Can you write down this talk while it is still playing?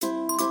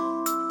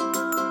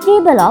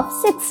table of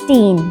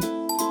 16.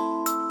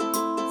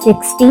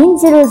 16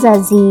 zeros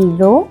are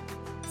 0,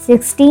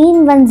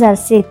 16 ones are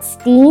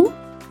 16,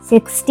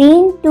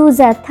 16 twos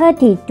are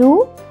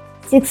 32,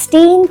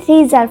 16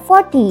 threes are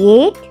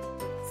 48,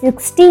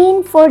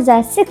 16 fours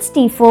are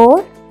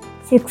 64,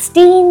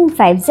 16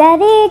 fives are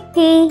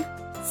 80,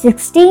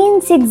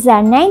 16 sixes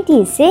are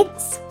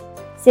 96,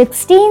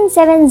 16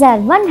 sevens are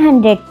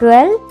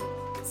 112,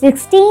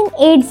 16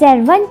 eights are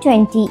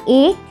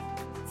 128,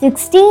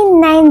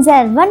 16 nines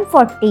are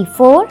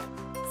 144,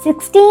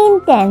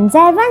 16 tens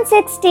are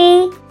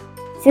 160,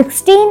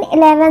 16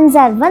 elevens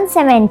are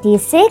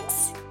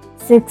 176,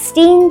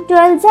 16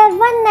 twelves are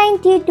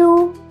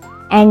 192.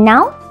 And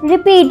now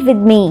repeat with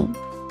me.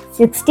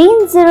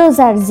 16 zeros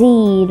are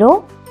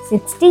 0,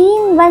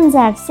 16 ones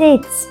are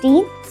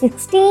 16,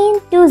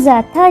 16 twos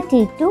are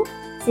 32,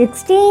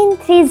 16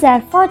 threes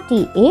are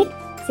 48,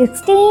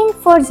 16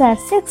 fours are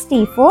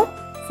 64,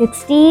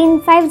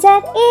 16 fives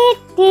are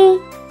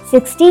 80,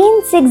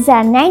 16 sixes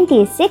are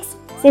 96,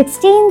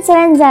 16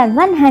 sevens are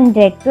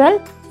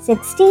 112,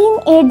 16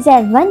 eights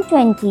are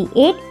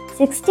 128,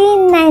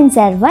 16 nines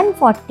are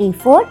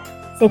 144,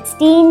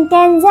 16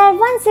 tens are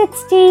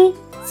 160,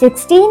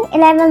 16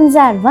 elevens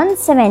are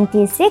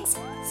 176,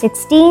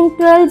 16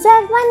 twelves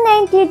are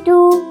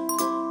 192.